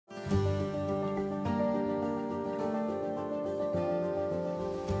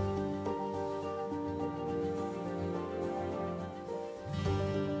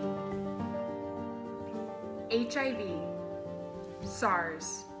HIV,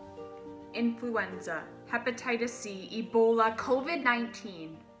 SARS, influenza, hepatitis C, Ebola,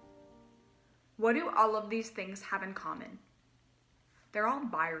 COVID-19. What do all of these things have in common? They're all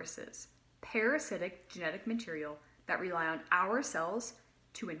viruses, parasitic genetic material that rely on our cells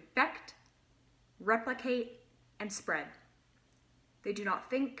to infect, replicate, and spread. They do not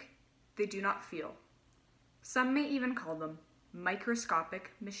think, they do not feel. Some may even call them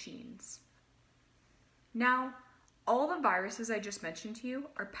microscopic machines. Now, all the viruses I just mentioned to you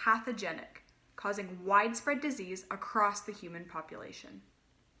are pathogenic, causing widespread disease across the human population.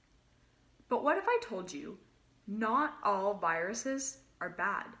 But what if I told you not all viruses are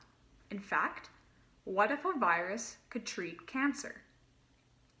bad? In fact, what if a virus could treat cancer?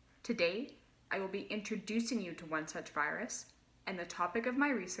 Today, I will be introducing you to one such virus and the topic of my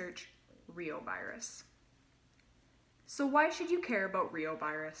research, reovirus. So why should you care about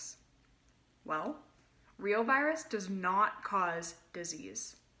reovirus? Well, reovirus does not cause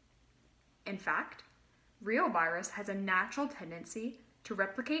disease. In fact, reovirus has a natural tendency to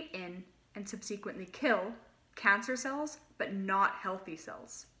replicate in and subsequently kill cancer cells, but not healthy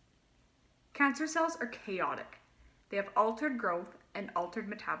cells. Cancer cells are chaotic. They have altered growth and altered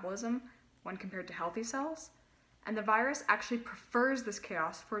metabolism when compared to healthy cells, and the virus actually prefers this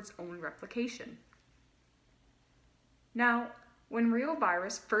chaos for its own replication. Now, when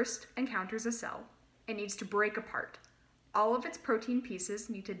reovirus first encounters a cell, it needs to break apart. All of its protein pieces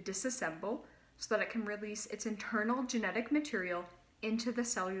need to disassemble so that it can release its internal genetic material into the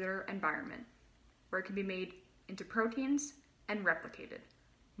cellular environment, where it can be made into proteins and replicated,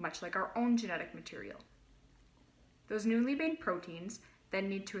 much like our own genetic material. Those newly made proteins then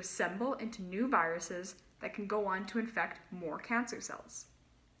need to assemble into new viruses that can go on to infect more cancer cells.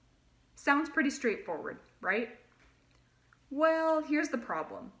 Sounds pretty straightforward, right? Well, here's the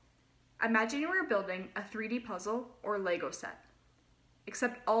problem. Imagine you were building a 3D puzzle or Lego set,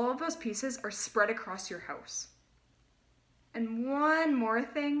 except all of those pieces are spread across your house. And one more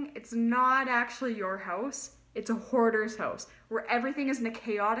thing, it's not actually your house, it's a hoarder's house, where everything is in a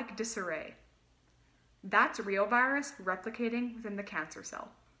chaotic disarray. That's reovirus replicating within the cancer cell.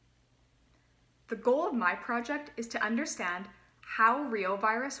 The goal of my project is to understand how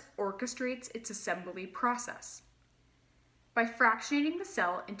reovirus orchestrates its assembly process. By fractionating the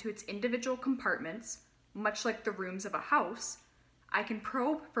cell into its individual compartments, much like the rooms of a house, I can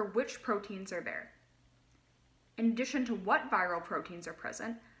probe for which proteins are there. In addition to what viral proteins are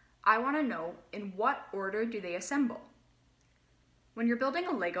present, I want to know in what order do they assemble. When you're building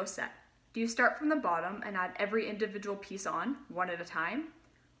a Lego set, do you start from the bottom and add every individual piece on, one at a time?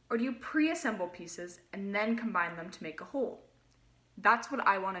 Or do you pre-assemble pieces and then combine them to make a whole? That's what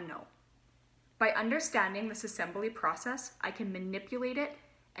I want to know. By understanding this assembly process, I can manipulate it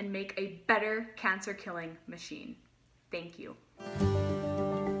and make a better cancer-killing machine. Thank you.